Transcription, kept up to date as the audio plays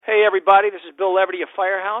Hey everybody, this is Bill Leverty of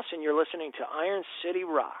Firehouse, and you're listening to Iron City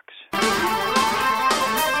Rocks.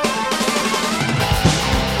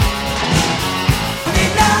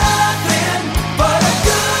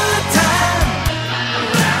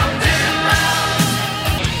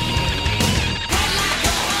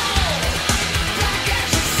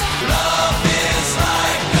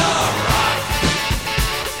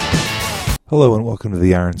 Hello and welcome to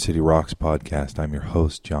the Iron City Rocks podcast. I'm your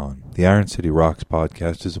host, John. The Iron City Rocks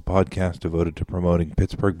podcast is a podcast devoted to promoting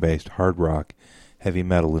Pittsburgh-based hard rock, heavy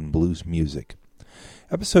metal, and blues music.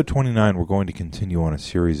 Episode 29, we're going to continue on a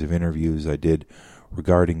series of interviews I did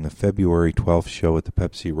regarding the February 12th show at the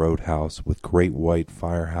Pepsi Roadhouse with Great White,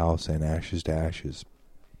 Firehouse, and Ashes to Ashes.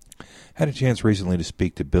 Had a chance recently to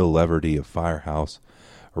speak to Bill Leverty of Firehouse,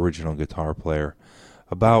 original guitar player,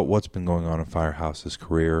 about what's been going on in Firehouse's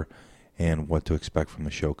career and what to expect from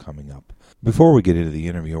the show coming up. Before we get into the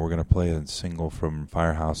interview, we're going to play a single from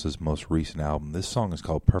Firehouse's most recent album. This song is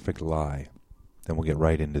called Perfect Lie. Then we'll get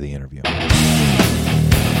right into the interview.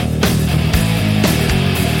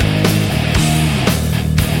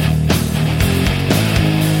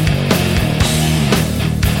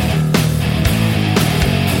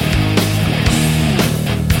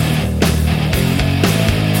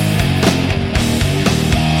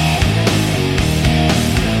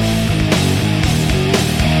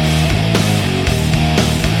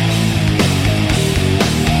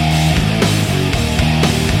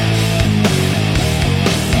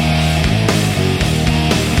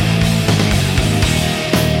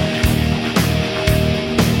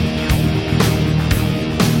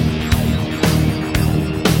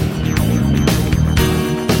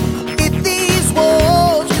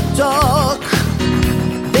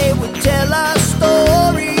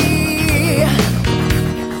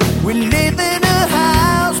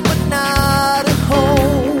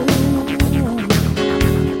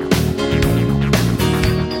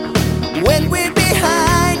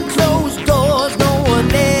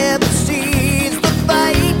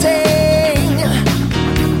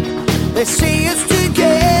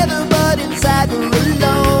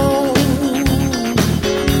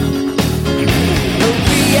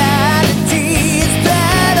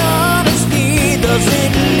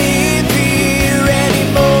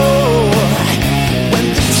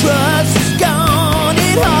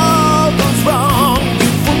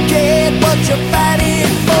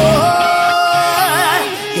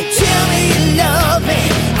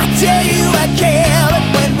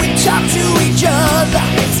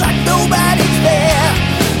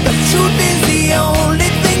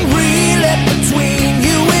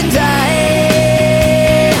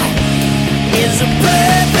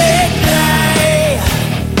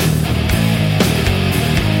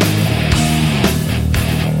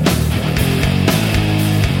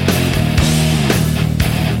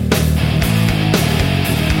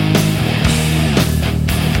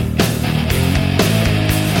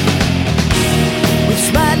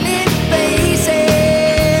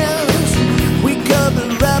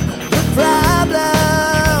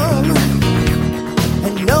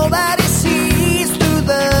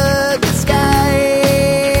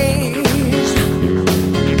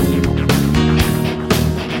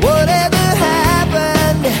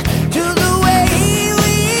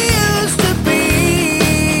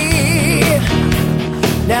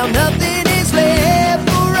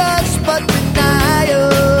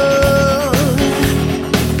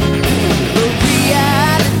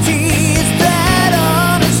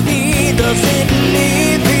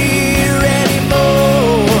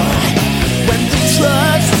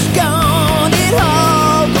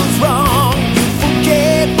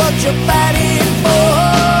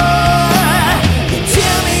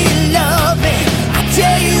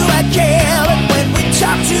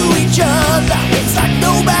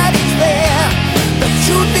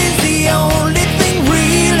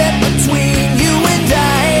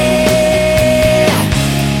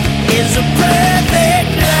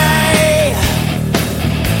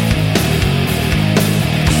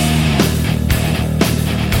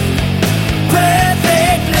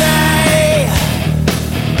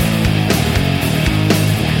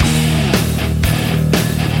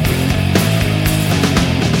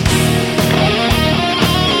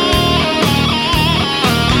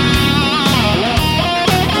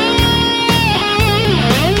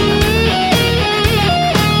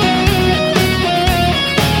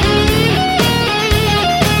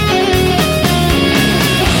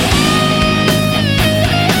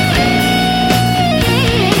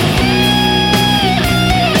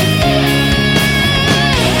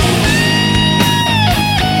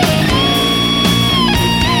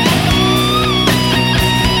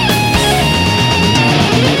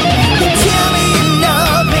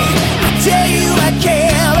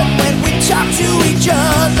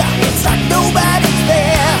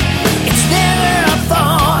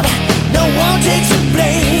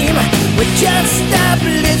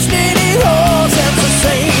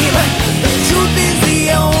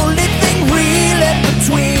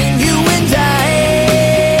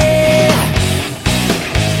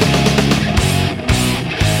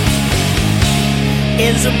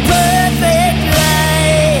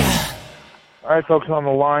 All right, folks, on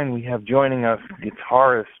the line we have joining us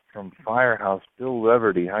guitarist from Firehouse, Bill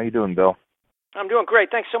Leverty. How you doing, Bill? I'm doing great.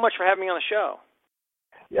 Thanks so much for having me on the show.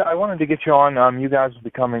 Yeah, I wanted to get you on. You guys will be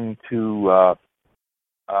coming to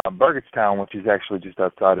Burgettstown, which is actually just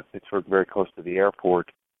outside of Pittsburgh, very close to the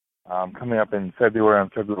airport. Coming up in February, on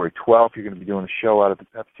February 12th, you're going to be doing a show out at the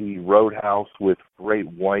Pepsi Roadhouse with Great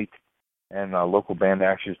White and local band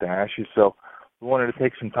Ashes to Ashes. So we wanted to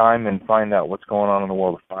take some time and find out what's going on in the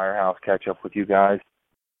world of Firehouse, catch up with you guys,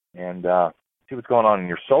 and see what's going on in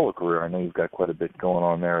your solo career. I know you've got quite a bit going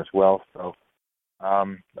on there as well. So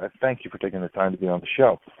I thank you for taking the time to be on the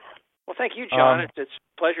show. Well, thank you, John. It's a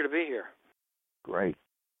pleasure to be here. Great.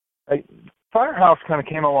 Hey, Firehouse kind of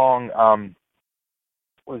came along,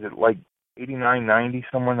 what was it, like 89, 90,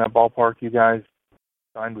 somewhere in that ballpark? You guys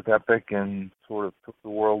signed with Epic and sort of took the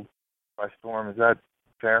world by storm. Is that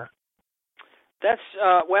fair? That's,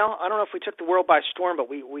 well, I don't know if we took the world by storm, but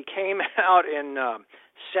we came out in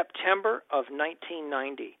September of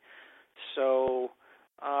 1990. So,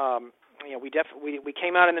 we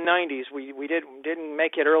came out in the 90s. We didn't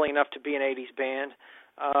make it early enough to be an 80s band.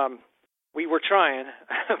 We were trying,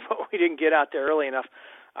 but we didn't get out there early enough.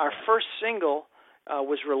 Our first single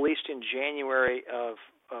was released in January of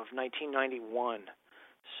 1991.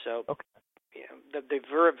 So, okay. The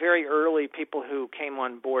very early people who came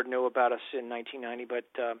on board knew about us in 1990, but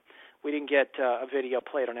we didn't get a video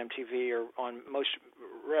played on MTV or on most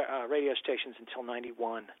radio stations until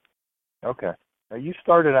 91. Okay. Now, you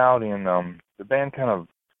started out in, the band kind of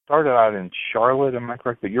started out in Charlotte, am I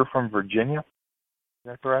correct? But you're from Virginia?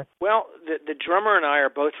 Is that correct? Well, the drummer and I are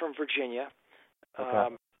both from Virginia.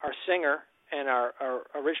 Okay. Our singer and our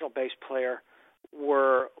original bass player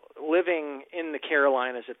were living in the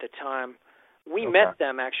Carolinas at the time. We met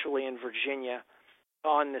them actually in Virginia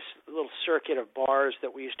on this little circuit of bars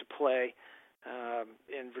that we used to play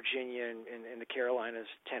in Virginia and in the Carolinas,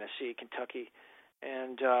 Tennessee, Kentucky.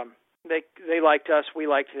 And they liked us, we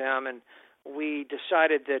liked them, and we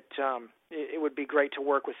decided that it would be great to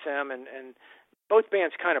work with them. And both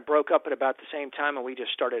bands kind of broke up at about the same time, and we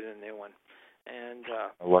just started a new one. And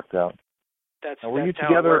I lucked out. That's were you how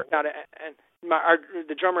together? It worked out. And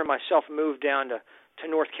the drummer and myself moved down to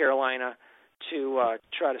North Carolina to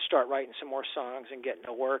try to start writing some more songs and getting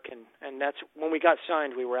to work. And that's when we got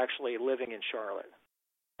signed. We were actually living in Charlotte.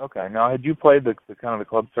 Okay. Now, had you played the kind of the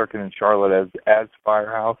club circuit in Charlotte as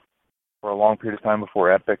Firehouse for a long period of time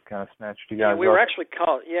before Epic kind of snatched you guys? Yeah, we were actually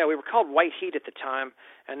called. Yeah, we were called White Heat at the time.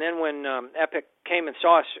 And then when Epic came and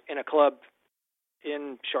saw us in a club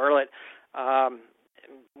in Charlotte,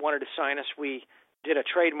 wanted to sign us, we did a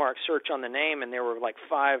trademark search on the name, and there were like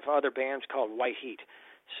 5 other bands called White Heat.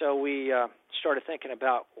 So we started thinking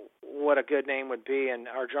about what a good name would be, and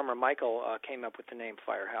our drummer Michael came up with the name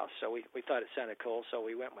Firehouse. So we thought it sounded cool, so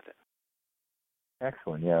we went with it.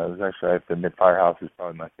 Excellent. Yeah, it was actually, I have to admit, Firehouse is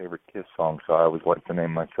probably my favorite Kiss song, so I always like the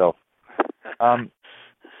name myself.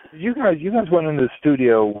 You guys went into the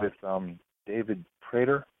studio with David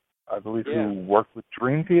Prater, I believe, who worked with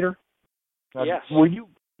Dream Theater. Now, yes. Were you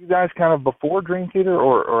guys kind of before Dream Theater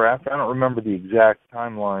or after? I don't remember the exact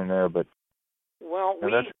timeline there, but well,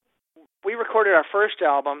 we recorded our first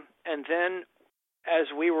album, and then as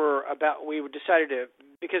we decided to,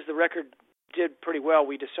 because the record did pretty well,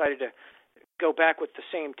 we decided to go back with the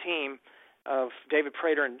same team of David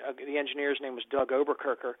Prater, and the engineer's name was Doug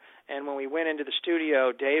Oberkircher. And when we went into the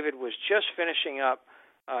studio, David was just finishing up.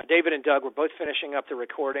 David and Doug were both finishing up the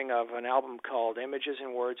recording of an album called Images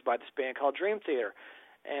and Words by this band called Dream Theater.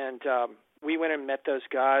 And we went and met those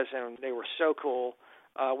guys, and they were so cool.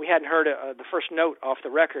 We hadn't heard the first note off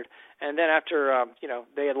the record, and then after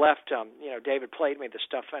they had left, David played me the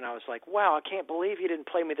stuff, and I was like, wow, I can't believe he didn't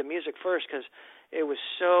play me the music first, because it was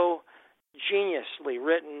so geniusly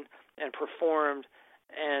written and performed,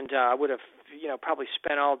 and I would have probably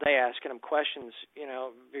spent all day asking him questions,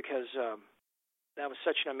 because that was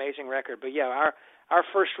such an amazing record. But yeah, our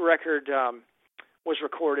first record was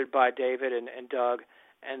recorded by David and Doug,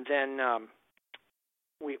 and then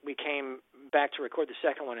we came back to record the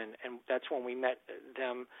second one, and that's when we met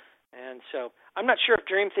them. And so I'm not sure if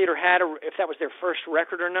Dream Theater if that was their first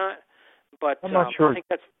record or not, but I'm not sure. I think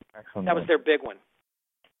that was their big one.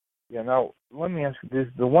 Yeah. Now let me ask you this: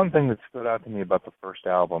 the one thing that stood out to me about the first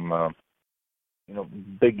album,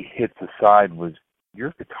 big hits aside, was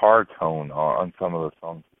your guitar tone on some of the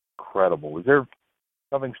songs. Incredible. Was there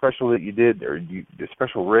something special that you did, or a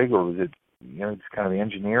special rig, or was it just kind of the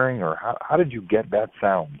engineering, or how did you get that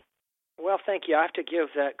sound? Well, thank you. I have to give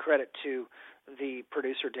that credit to the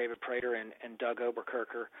producer, David Prater, and Doug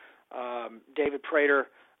Oberkircher. David Prater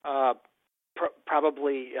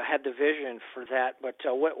probably had the vision for that, but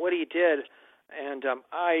what he did And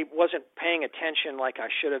I wasn't paying attention like I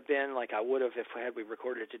should have been, like I would have if we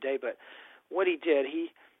recorded it today. But what he did,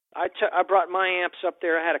 I brought my amps up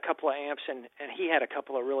there. I had a couple of amps, and he had a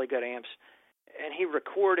couple of really good amps. And he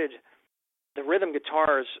recorded the rhythm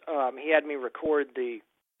guitars. He had me record the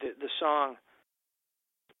song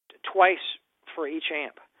twice for each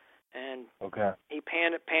amp. And he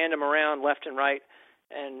panned them around left and right.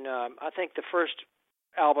 And I think the first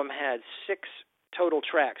album had 6 total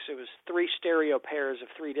tracks. It was 3 stereo pairs of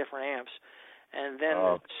 3 different amps. And then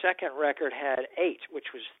the second record had 8,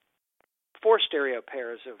 which was 4 stereo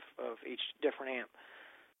pairs of each different amp.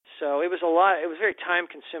 So it was a lot. It was very time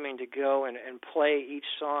consuming to go and play each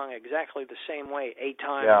song exactly the same way 8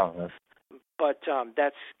 times. Yeah. But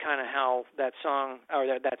that's kind of how that song or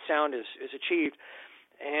that sound is achieved.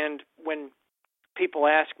 And when people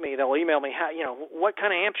ask me, they'll email me, what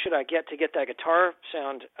kind of amp should I get to get that guitar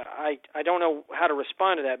sound? I don't know how to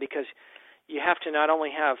respond to that, because you have to not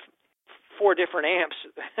only have 4 different amps,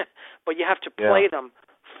 but you have to play them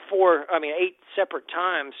 8 separate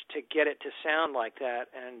times to get it to sound like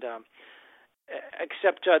that. And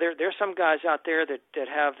except there's some guys out there that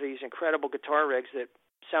have these incredible guitar rigs that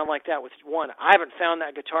sound like that with one. I haven't found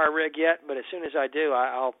that guitar rig yet, but as soon as I do,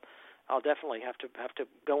 I'll definitely have to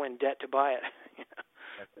go in debt to buy it.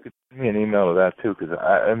 Send me an email to that too, because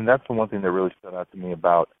I mean that's the one thing that really stood out to me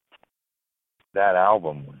about that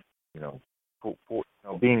album.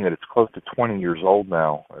 Being that it's close to 20 years old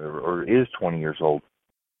now, or is 20 years old,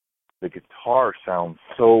 the guitar sounds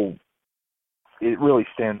so. It really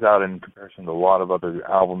stands out in comparison to a lot of other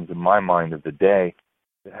albums in my mind of the day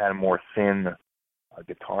that had a more thin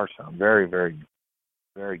guitar sound. Very, very,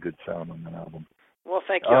 very good sound on that album. Well,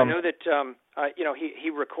 thank you. I know that he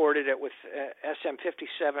recorded it with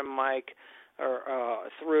SM57 mic, or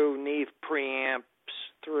through Neve preamps,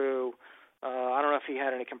 through I don't know if he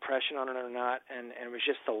had any compression on it or not, and it was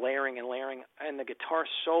just the layering, and the guitar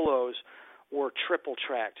solos were triple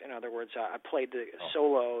tracked. In other words, I played the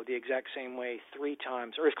solo the exact same way 3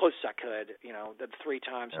 times, or as close as I could, the 3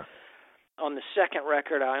 times. Yeah. On the second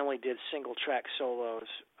record, I only did single track solos,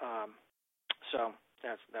 so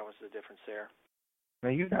that was the difference there. Now,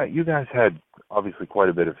 you guys had obviously quite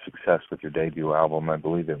a bit of success with your debut album. I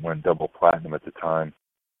believe it went double platinum at the time.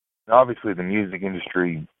 And obviously, the music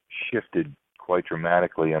industry shifted quite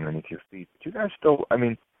dramatically underneath your feet. But you guys still, I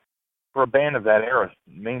mean, for a band of that era,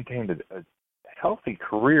 maintained a healthy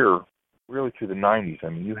career really through the 90s. I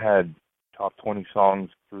mean, you had top 20 songs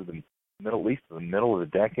through at least the middle of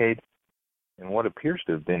the decade, and what appears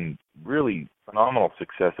to have been really phenomenal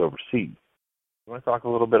success overseas. You want to talk a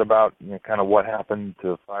little bit about kind of what happened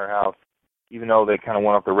to Firehouse, even though they kind of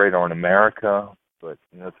went off the radar in America, but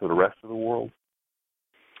to the rest of the world?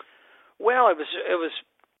 Well, it was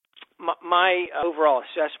my overall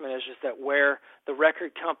assessment is that where the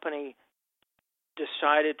record company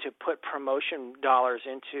decided to put promotion dollars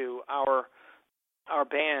into our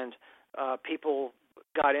band, people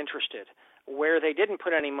got interested. Where they didn't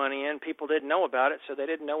put any money in, people didn't know about it, so they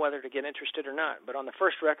didn't know whether to get interested or not. But on the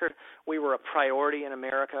first record, we were a priority in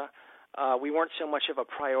America. We weren't so much of a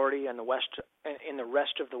priority in the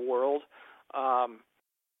rest of the world. Our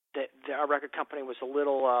record company was a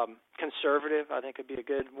little conservative. I think would be a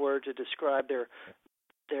good word to describe their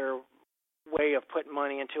way of putting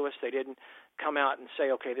money into us. They didn't come out and say,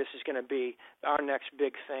 okay, this is going to be our next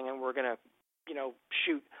big thing, and we're going to,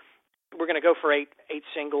 we're going to go for eight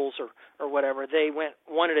singles or whatever. They went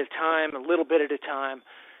one at a time, a little bit at a time,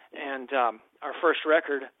 and our first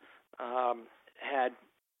record had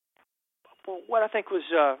what I think was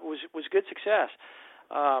good success.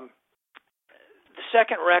 The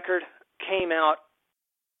second record came out,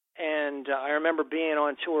 and I remember being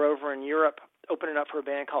on tour over in Europe, opening up for a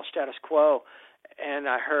band called Status Quo, and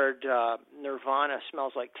I heard Nirvana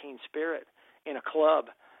Smells Like Teen Spirit in a club.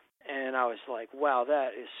 And I was like, wow, that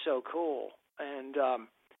is so cool. And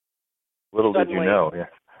little did you know,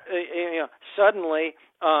 suddenly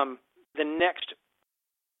the next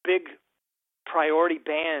big priority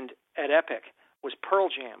band at Epic was Pearl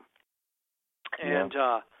Jam. And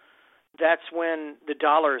that's when the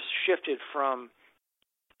dollars shifted from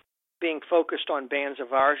being focused on bands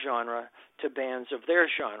of our genre to bands of their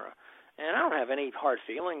genre. And I don't have any hard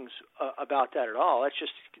feelings about that at all. That's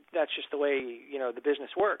just the way the business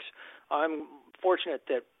works. I'm fortunate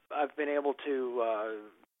that I've been able to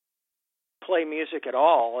play music at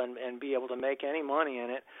all and be able to make any money in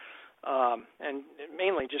it, and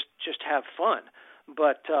mainly just have fun.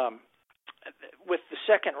 But with the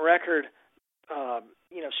second record,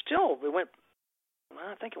 still we went.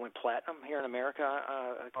 I think it went platinum here in America.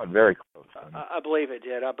 Very close. I believe it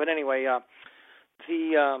did. But anyway,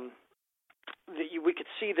 we could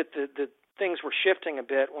see that the things were shifting a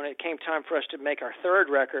bit. When it came time for us to make our third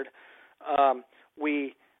record,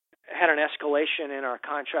 we had an escalation in our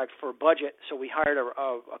contract for budget, so we hired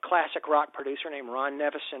a classic rock producer named Ron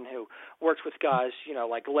Nevison, who worked with guys,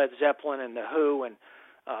 like Led Zeppelin and The Who and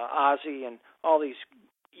Ozzy and all these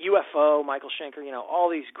UFO, Michael Schenker, all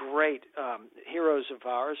these great heroes of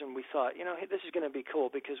ours. And we thought, hey, this is going to be cool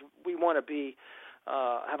because we want to be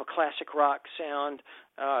have a classic rock sound,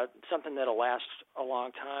 something that'll last a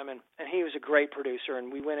long time. And he was a great producer.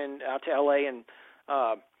 And we went out to L.A. and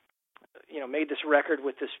made this record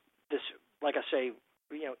with this, like I say,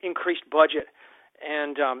 increased budget.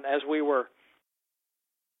 And as we were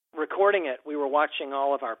recording it, we were watching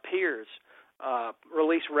all of our peers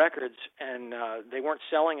release records, and they weren't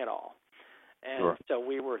selling at all. And sure. So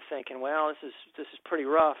we were thinking, well, this is pretty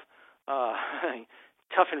rough,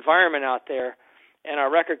 tough environment out there. And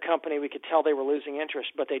our record company, we could tell they were losing interest,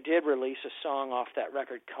 but they did release a song off that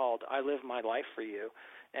record called "I Live My Life for You,"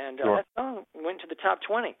 and sure. that song went to the top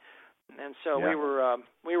 20. And so yeah.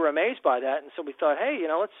 we were amazed by that, and so we thought, hey,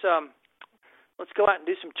 let's go out and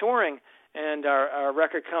do some touring. And our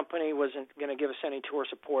record company wasn't going to give us any tour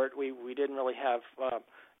support. We didn't really have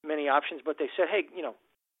many options, but they said, hey,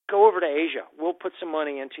 go over to Asia. We'll put some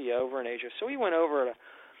money into you over in Asia. So we went over to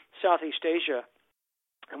Southeast Asia,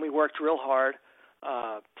 and we worked real hard,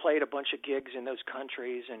 played a bunch of gigs in those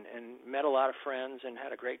countries, and met a lot of friends and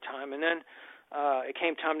had a great time. And then it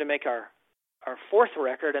came time to make our fourth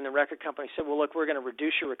record, and the record company said, well, look, we're going to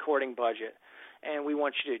reduce your recording budget, and we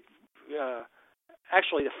want you to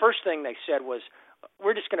actually, the first thing they said was,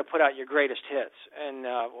 we're just going to put out your greatest hits. And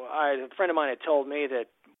a friend of mine had told me that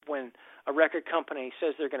when a record company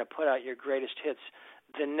says they're going to put out your greatest hits,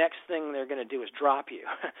 the next thing they're going to do is drop you.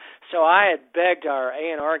 So I had begged our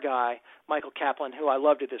A&R guy, Michael Kaplan, who I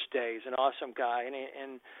love to this day. He's an awesome guy.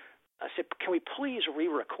 And I said, can we please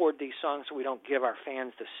re-record these songs so we don't give our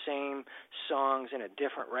fans the same songs in a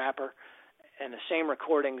different wrapper and the same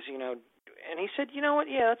recordings, And he said, you know what,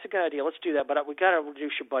 yeah, that's a good idea. Let's do that, but we got to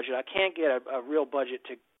reduce your budget. I can't get a real budget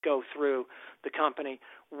to go through the company.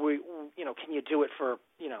 Can you do it for,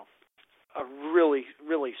 a really,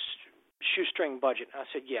 really shoestring budget? I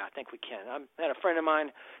said, yeah, I think we can. I had a friend of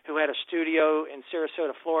mine who had a studio in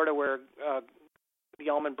Sarasota, Florida, where the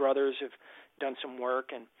Allman Brothers have done some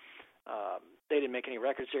work, and they didn't make any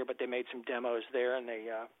records there, but they made some demos there, and they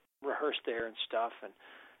rehearsed there and stuff, and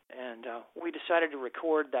we decided to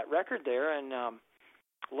record that record there, and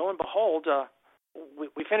lo and behold,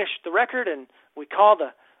 we finished the record, and we called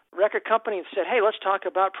the record company and said, hey, let's talk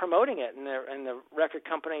about promoting it. And the record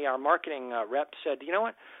company, our marketing rep, said, you know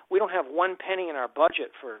what, we don't have one penny in our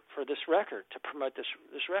budget for this record to promote this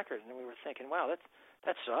record. And we were thinking, wow,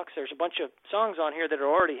 that sucks. There's a bunch of songs on here that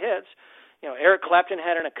are already hits. Eric Clapton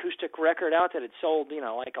had an acoustic record out that had sold,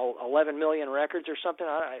 like 11 million records or something.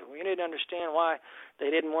 We didn't understand why they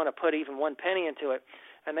didn't want to put even one penny into it.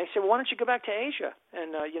 And they said, well, why don't you go back to Asia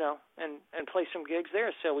and, and play some gigs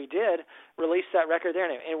there? So we did release that record there,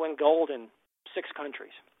 and it went gold in 6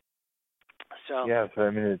 countries. So yeah, so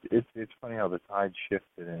I mean, it's funny how the tide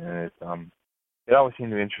shifted, and it always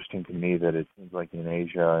seemed interesting to me that it seems like in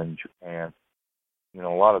Asia and Japan, a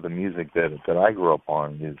lot of the music that I grew up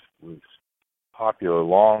on was popular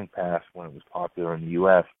long past when it was popular in the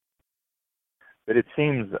U.S. But it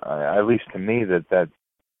seems, at least to me, that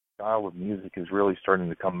style of music is really starting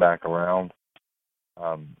to come back around.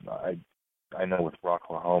 I know with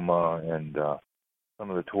Rocklahoma and some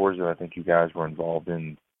of the tours that I think you guys were involved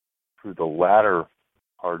in through the latter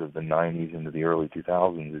part of the 90s into the early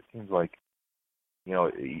 2000s, it seems like, do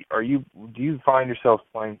you find yourself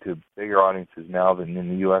playing to bigger audiences now than in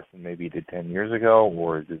the U.S. than maybe you did 10 years ago,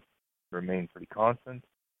 or is it remain pretty constant?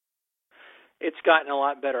 It's gotten a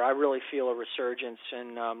lot better. I really feel a resurgence,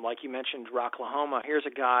 and like you mentioned, Rocklahoma. Here's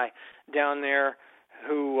a guy down there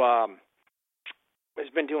who has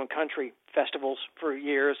been doing country festivals for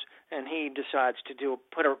years, and he decides to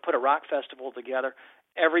put a rock festival together.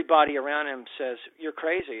 Everybody around him says, "You're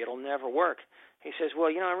crazy. It'll never work." He says, well,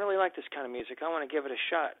 I really like this kind of music. I want to give it a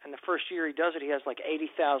shot. And the first year he does it, he has like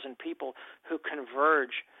 80,000 people who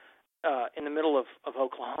converge in the middle of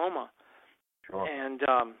Oklahoma. Sure. And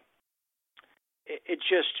it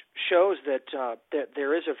just shows that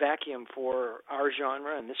there is a vacuum for our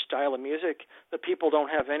genre and this style of music. The people don't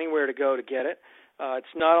have anywhere to go to get it.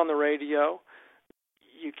 It's not on the radio.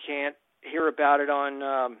 You can't hear about it on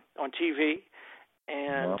TV.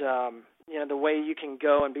 And the way you can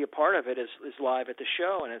go and be a part of it is live at the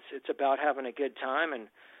show, and it's about having a good time and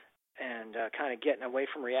kind of getting away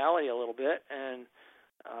from reality a little bit. And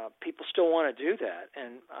people still want to do that,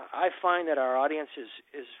 and I find that our audience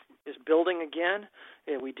is building again.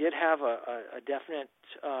 We did have a definite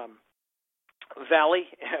valley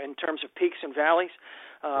in terms of peaks and valleys,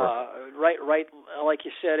 right, like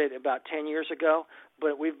you said it about 10 years ago.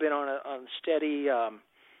 But we've been on a steady,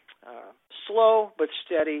 slow but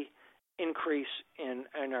steady increase in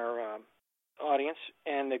our audience.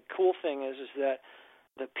 And the cool thing is that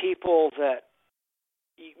the people that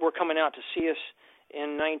were coming out to see us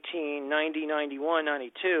in 1990, 91,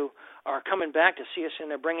 92 are coming back to see us, and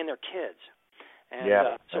they're bringing their kids.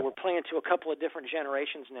 And so we're playing to a couple of different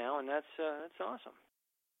generations now, and that's awesome.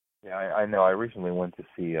 Yeah, I know. I recently went to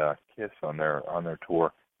see Kiss on their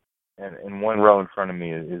tour, and in one row in front of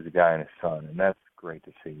me is a guy and his son, and that's great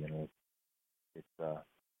to see. You know, it's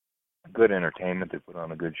good entertainment. They put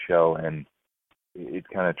on a good show, and it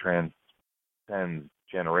kind of transcends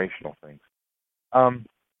generational things.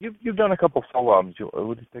 You've done a couple solo albums.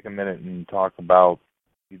 We'll just take a minute and talk about.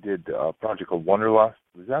 You did a project called Wanderlust.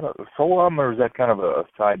 Was that a solo album, or is that kind of a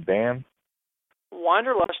side band?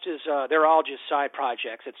 Wanderlust is they're all just side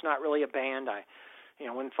projects. It's not really a band.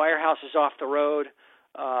 When Firehouse is off the road,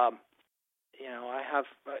 I've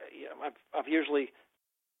usually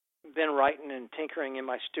been writing and tinkering in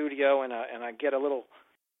my studio, and I get a little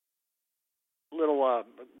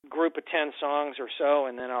group of 10 songs or so,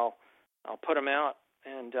 and then I'll put them out.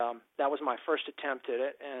 And that was my first attempt at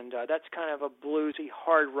it, and that's kind of a bluesy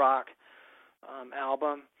hard rock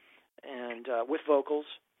album, and with vocals.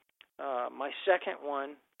 My second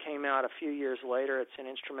one came out a few years later. It's an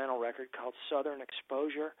instrumental record called Southern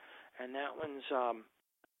Exposure, and that one's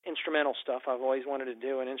instrumental stuff. I've always wanted to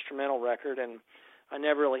do an instrumental record, and I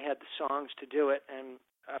never really had the songs to do it, and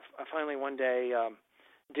I finally one day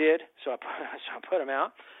did, so I put them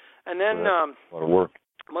out. And then a lot of work.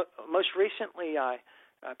 Most recently, I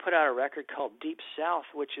put out a record called Deep South,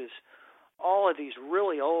 which is all of these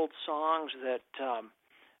really old songs that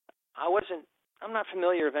I'm not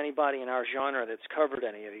familiar of anybody in our genre that's covered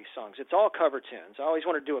any of these songs. It's all cover tunes. I always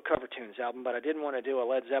wanted to do a cover tunes album, but I didn't want to do a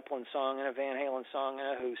Led Zeppelin song and a Van Halen song and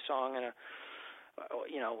a Who song and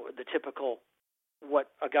the typical what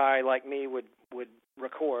a guy like me would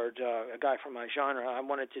record, a guy from my genre. I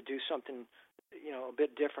wanted to do something, a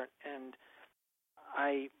bit different, and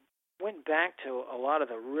I went back to a lot of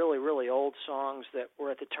the really, really old songs that were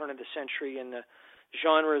at the turn of the century in the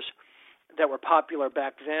genres that were popular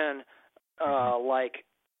back then, like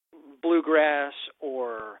bluegrass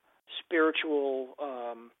or spiritual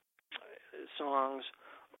songs,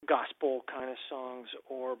 gospel kind of songs,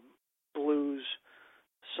 or blues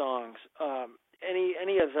songs.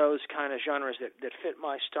 Any of those kind of genres that fit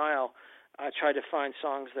my style. I tried to find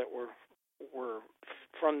songs that were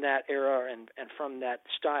from that era and from that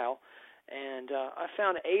style, and I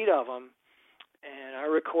found 8 of them, and I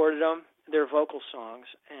recorded them. They're vocal songs,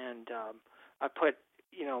 and I put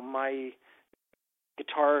my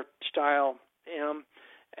guitar style in them,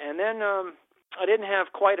 and then I didn't have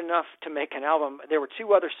quite enough to make an album. There were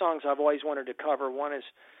 2 other songs I've always wanted to cover. One is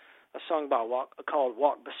a song called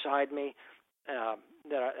Walk Beside Me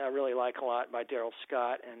that I really like a lot by Daryl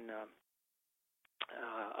Scott, and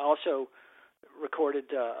I also recorded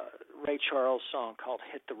Ray Charles' song called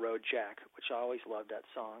Hit the Road Jack, which I always loved that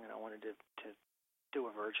song, and I wanted to do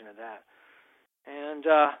a version of that. And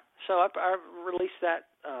so I released that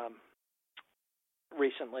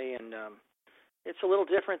recently, and it's a little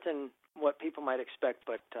different than what people might expect,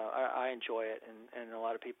 but I enjoy it, and a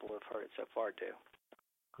lot of people who have heard it so far do.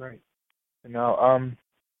 Great. Now,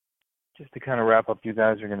 just to kind of wrap up, you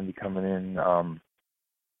guys are going to be coming in.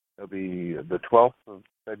 It'll be the 12th of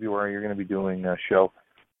February. You're going to be doing a show.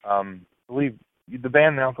 I believe the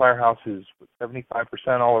band now, Firehouse, is 75%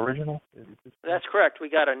 all original? That's correct. We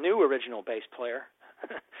got a new original bass player.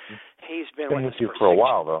 He's been with us for a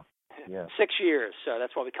while, though. Yeah. 6 years, so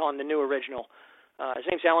that's why we call him the new original. His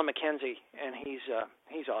name's Alan McKenzie, and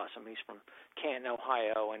he's awesome. He's from Canton,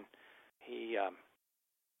 Ohio, and he's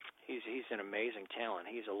an amazing talent.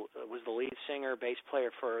 Was the lead singer, bass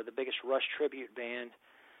player for the biggest Rush tribute band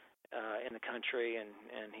in the country,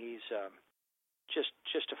 and he's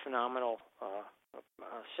just a phenomenal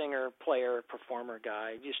singer, player, performer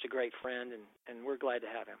guy. Just a great friend, and we're glad to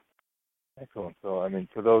have him. Excellent. So, I mean,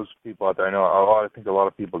 for those people out there, I think a lot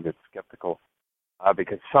of people get skeptical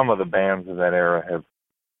because some of the bands of that era have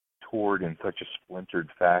toured in such a splintered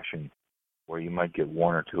fashion where you might get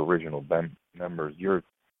 1 or 2 original members.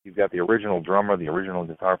 You've got the original drummer, the original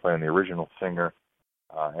guitar player, and the original singer,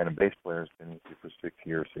 and a bass player has been with you for 6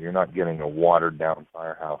 years, so you're not getting a watered-down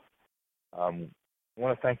Firehouse. I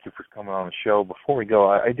want to thank you for coming on the show. Before we go,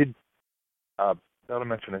 I did failed to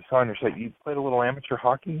mention, I saw on your site you played a little amateur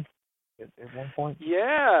hockey at one point.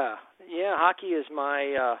 Yeah. Hockey is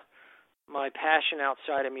my my passion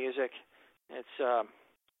outside of music. It's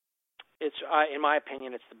in my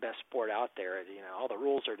opinion, it's the best sport out there. You know, all the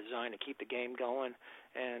rules are designed to keep the game going,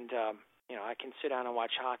 and you know, I can sit down and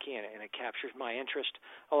watch hockey, and it captures my interest.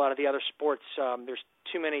 A lot of the other sports, there's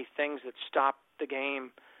too many things that stop the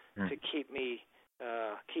game to keep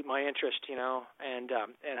my interest. You know, and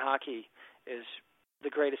hockey is the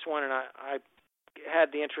greatest one. And I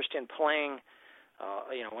had the interest in playing.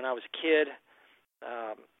 You know, when I was a kid.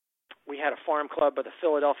 We had a farm club of the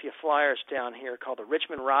Philadelphia Flyers down here called the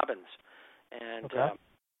Richmond Robins, and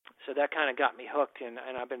so that kind of got me hooked, and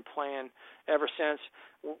I've been playing ever since.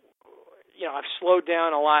 You know, I've slowed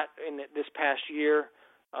down a lot in this past year,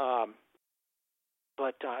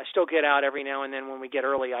 but I still get out every now and then when we get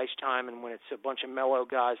early ice time and when it's a bunch of mellow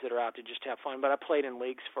guys that are out to just have fun. But I played in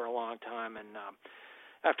leagues for a long time, and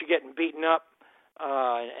after getting beaten up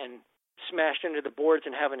and smashed into the boards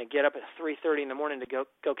and having to get up at 3:30 in the morning to go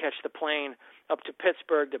catch the plane up to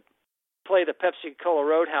Pittsburgh to play the Pepsi-Cola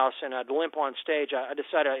Roadhouse, and I'd limp on stage, I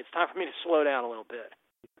decided it's time for me to slow down a little bit.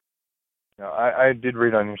 Now, I did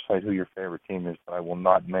read on your site who your favorite team is, but I will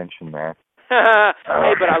not mention that.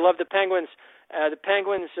 Hey, but I love the Penguins. The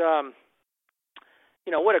Penguins,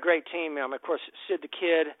 you know, what a great team. Of course, Sid the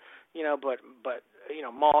Kid, you know, but you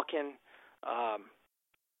know, Malkin,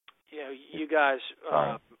 you know, you guys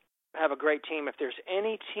have a great team. If there's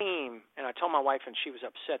any team, and I told my wife, and she was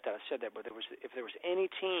upset that I said that, but if there was any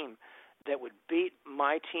team that would beat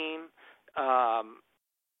my team for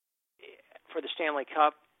the Stanley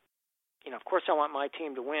Cup, you know, of course I want my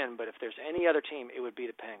team to win, but if there's any other team, it would be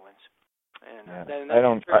the Penguins. And I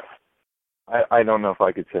don't know if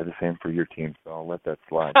I could say the same for your team, so I'll let that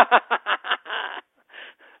slide.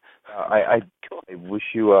 Cool. I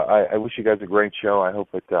wish you guys a great show. I hope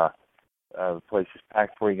that the place is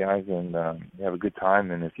packed for you guys, and you have a good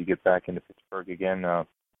time. And if you get back into Pittsburgh again,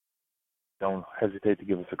 don't hesitate to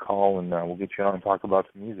give us a call, and we'll get you on and talk about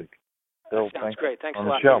some music. Bill, sounds great. Thanks a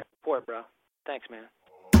lot for your support, bro. Thanks, man.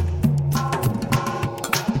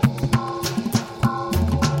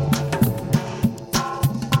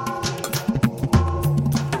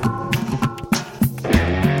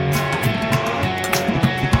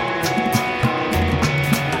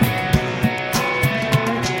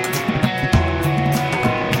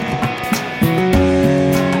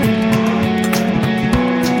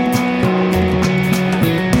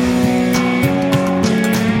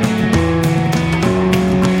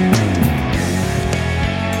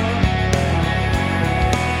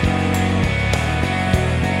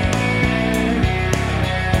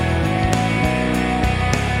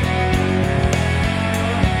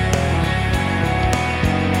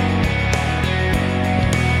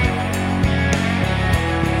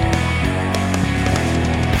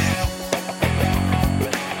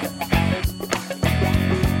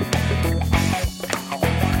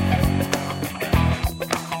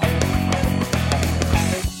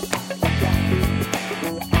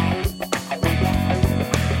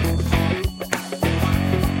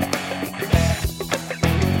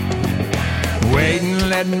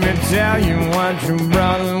 Let me tell you what your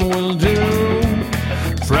brother will do.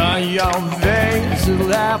 From your face,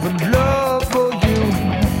 he'll have a love for you.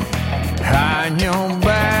 Hide your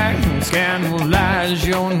back and scandalize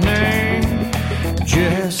your name.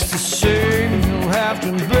 Just the same, you'll have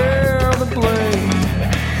to bear the blame.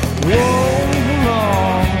 Whoa,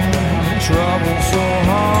 Lord, trouble so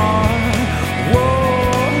hard. Whoa,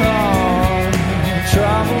 Lord,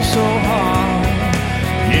 trouble so hard.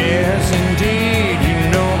 Yes, indeed, you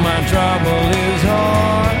know my trouble is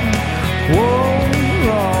hard. Whoa,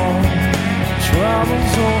 Lord, trouble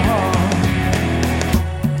so hard.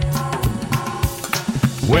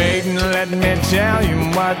 Wait and let me tell you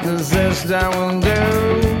what the sister will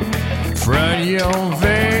do. Front your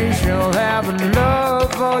face, you'll have a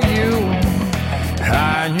love for you.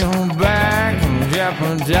 Hide your back and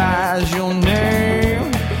jeopardize your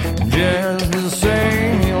name. Just the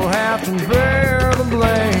same, you'll have to bear the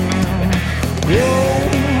blame. Whoa,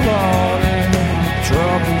 Lord,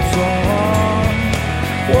 trouble so hard.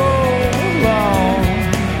 Whoa, Lord,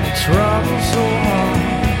 trouble so hard.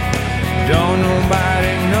 Don't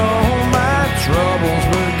nobody know my troubles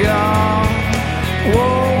but God.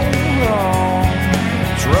 Whoa, Lord,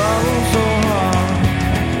 trouble so hard.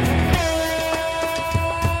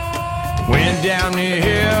 Went down the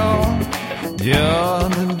hill the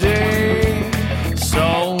other day,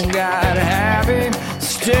 so got happy,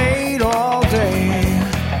 stayed all day.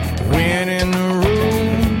 Went in the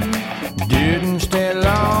room, didn't stay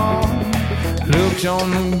long. Looked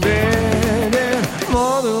on the bed and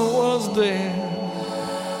mother was dead.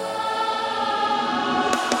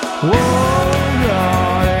 Whoa,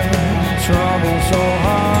 Lordy, trouble so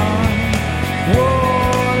hard. Whoa,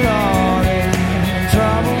 Lordy,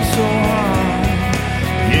 trouble so hard.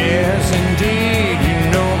 Yes, indeed, you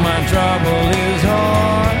know my trouble is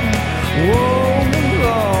hard. Whoa,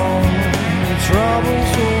 Lord, trouble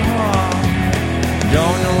so hard.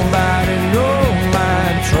 Don't nobody know my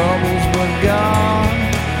troubles but God.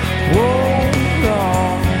 Whoa,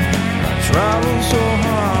 Lord, my trouble so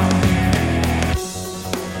hard.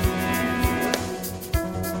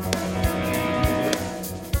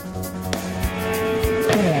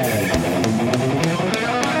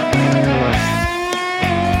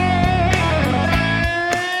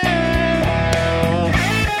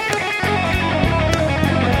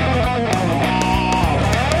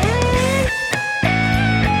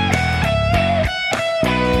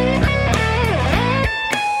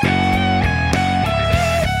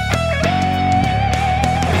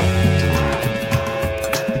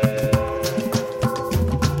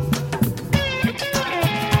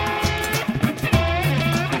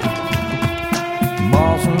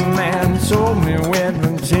 Told me with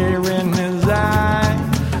a tear in his eye,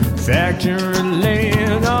 factory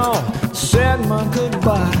laid off, said my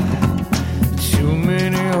goodbye. Too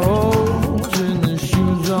many holes in the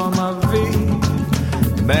shoes on my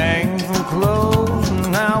feet, begging for clothes,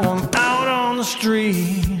 and now I'm out on the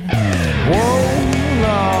street. Whoa,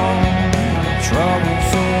 Lord, trouble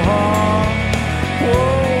so hard.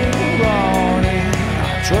 Whoa, Lord,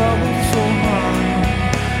 trouble so hard.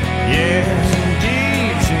 Yes,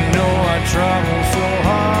 indeed, you know I trouble so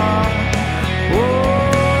hard. Whoa,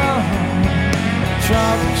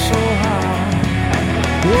 trouble so hard.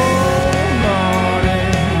 Whoa, Lordy,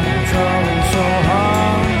 trouble so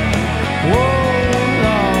hard. Whoa,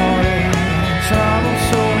 Lordy, trouble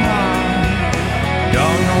so hard.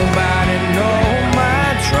 Don't nobody know my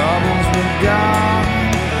troubles but God.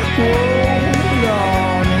 Whoa,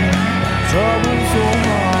 Lordy, trouble so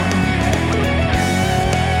hard.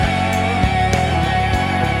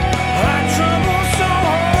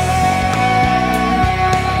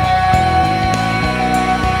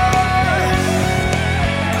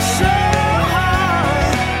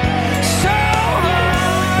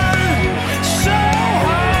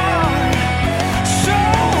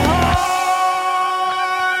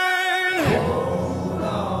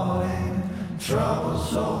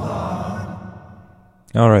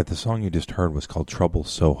 All right, the song you just heard was called Trouble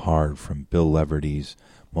So Hard from Bill Leverty's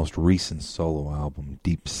most recent solo album,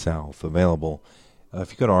 Deep South, available.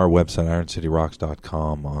 If you go to our website,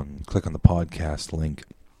 IronCityRocks.com, click on the podcast link.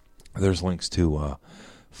 There's links to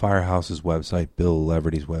Firehouse's website, Bill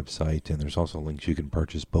Leverty's website, and there's also links you can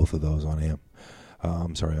purchase both of those on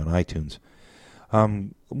on iTunes.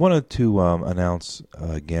 Wanted to announce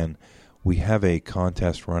again, we have a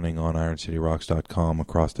contest running on IronCityRocks.com.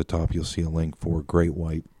 Across the top, you'll see a link for Great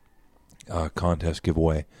White contest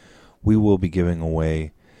giveaway. We will be giving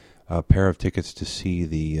away a pair of tickets to see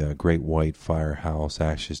the Great White Firehouse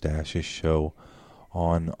Ashes to Ashes show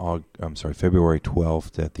on February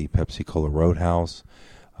 12th at the Pepsi Cola Roadhouse.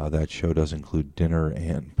 That show does include dinner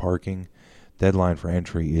and parking. Deadline for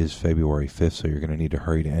entry is February 5th, so you're going to need to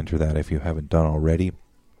hurry to enter that if you haven't done already.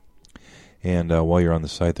 And while you're on the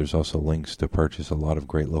site, there's also links to purchase a lot of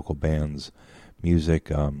great local bands'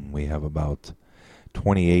 music. We have about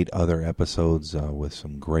 28 other episodes with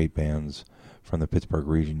some great bands from the Pittsburgh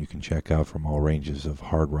region you can check out, from all ranges of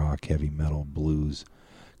hard rock, heavy metal, blues,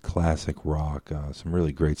 classic rock, some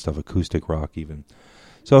really great stuff, acoustic rock even.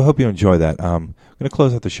 So I hope you enjoy that. I'm going to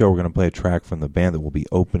close out the show. We're going to play a track from the band that will be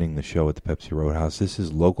opening the show at the Pepsi Roadhouse. This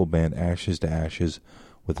is local band Ashes to Ashes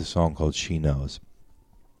with a song called She Knows.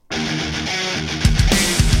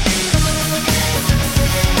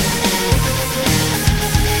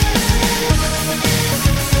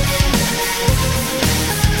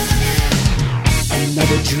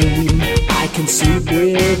 Another dream I can sleep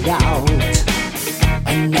without,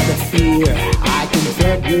 another fear I can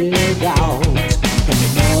fret without. The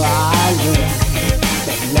more I look,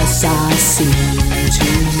 the less I seem to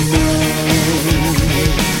know.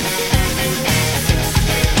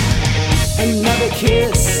 Another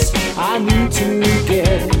kiss I need to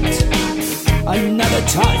get, another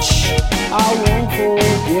touch I won't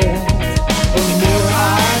forget. The more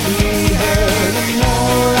I need her, the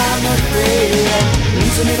more I'm afraid.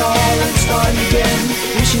 Losing it all and starting again,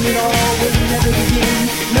 wishing it all would never begin.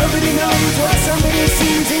 Nobody knows what somebody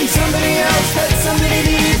sees in somebody else that somebody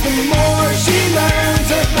needs. The more she learns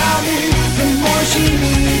about me, the more she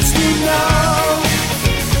needs to know.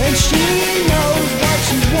 And she knows what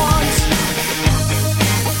she wants,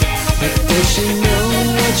 but does she know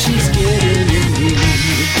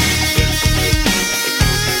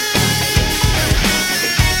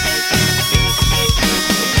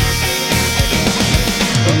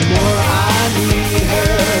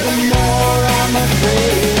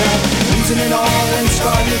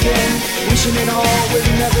wishing it all would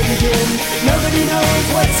never begin. Nobody knows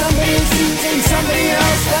what somebody sees in somebody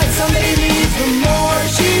else that somebody needs. The more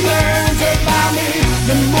she learns about me,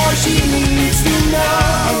 the more she needs to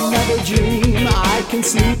know. Another dream I can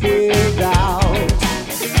sleep without,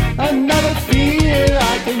 another fear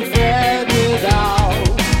I can fret without,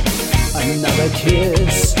 another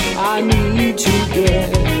kiss I need to get,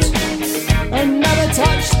 another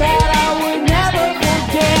touch that I would never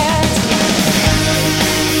forget.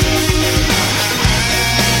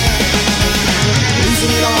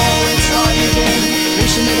 Losing it all and starting again,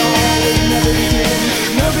 wishing it all would never begin.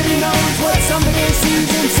 Nobody knows what somebody sees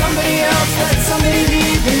in somebody else that somebody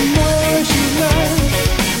needs. The more she learns,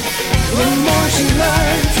 the more she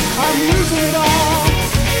learns, I'm losing it all,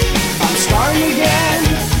 I'm starting again.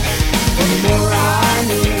 The more I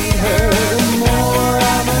need her, the more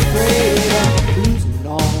I'm afraid of losing it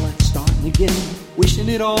all and starting again. Wishing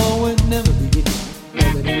it all would never begin.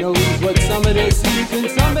 Nobody knows what somebody sees in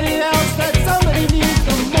somebody else that somebody needs.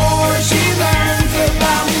 The more she learns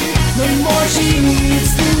about me, the more she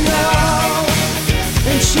needs to know.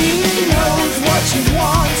 And she